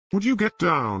Would you get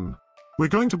down? We're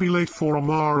going to be late for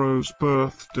Amaro's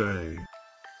birthday.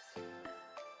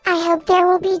 I hope there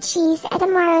will be cheese at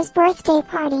Amaro's birthday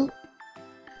party.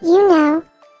 You know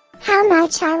how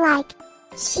much I like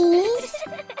cheese.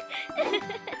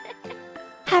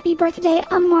 Happy birthday,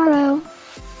 Amaro.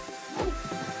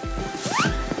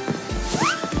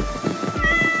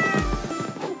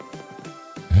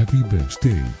 Happy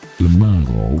birthday,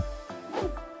 Amaro.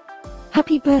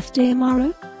 Happy birthday,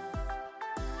 Amaro.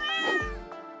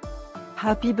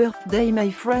 Happy birthday,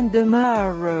 my friend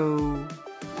Amaro.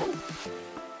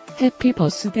 Happy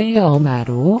birthday,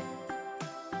 Amaro.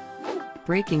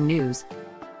 Breaking news.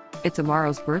 It's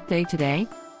Amaro's birthday today.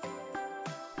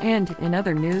 And in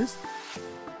other news,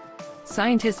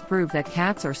 scientists prove that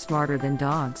cats are smarter than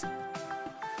dogs.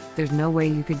 There's no way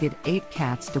you could get 8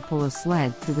 cats to pull a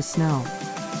sled through the snow.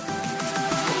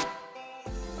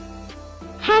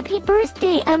 Happy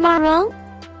birthday, Amaro.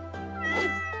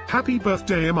 Happy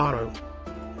birthday, Amaro.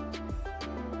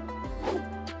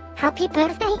 Happy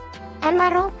birthday,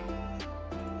 Amaro.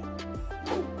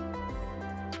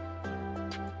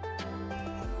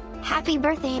 Happy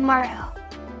birthday, Amaro.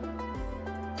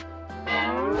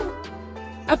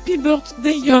 Happy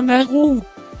birthday, Amaro.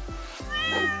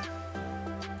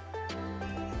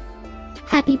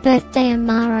 Happy birthday,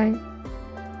 Amaro.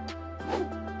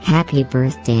 Happy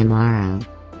birthday, Amaro.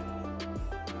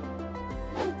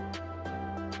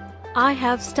 I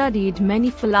have studied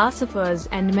many philosophers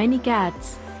and many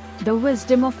cats. The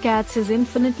wisdom of cats is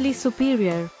infinitely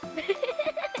superior.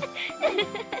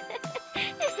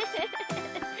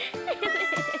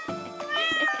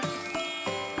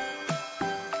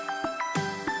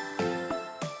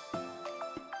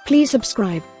 Please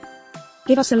subscribe,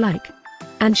 give us a like,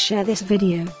 and share this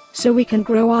video, so we can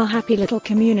grow our happy little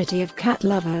community of cat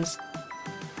lovers.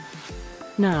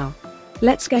 Now,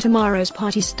 let's get Amaro's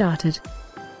party started.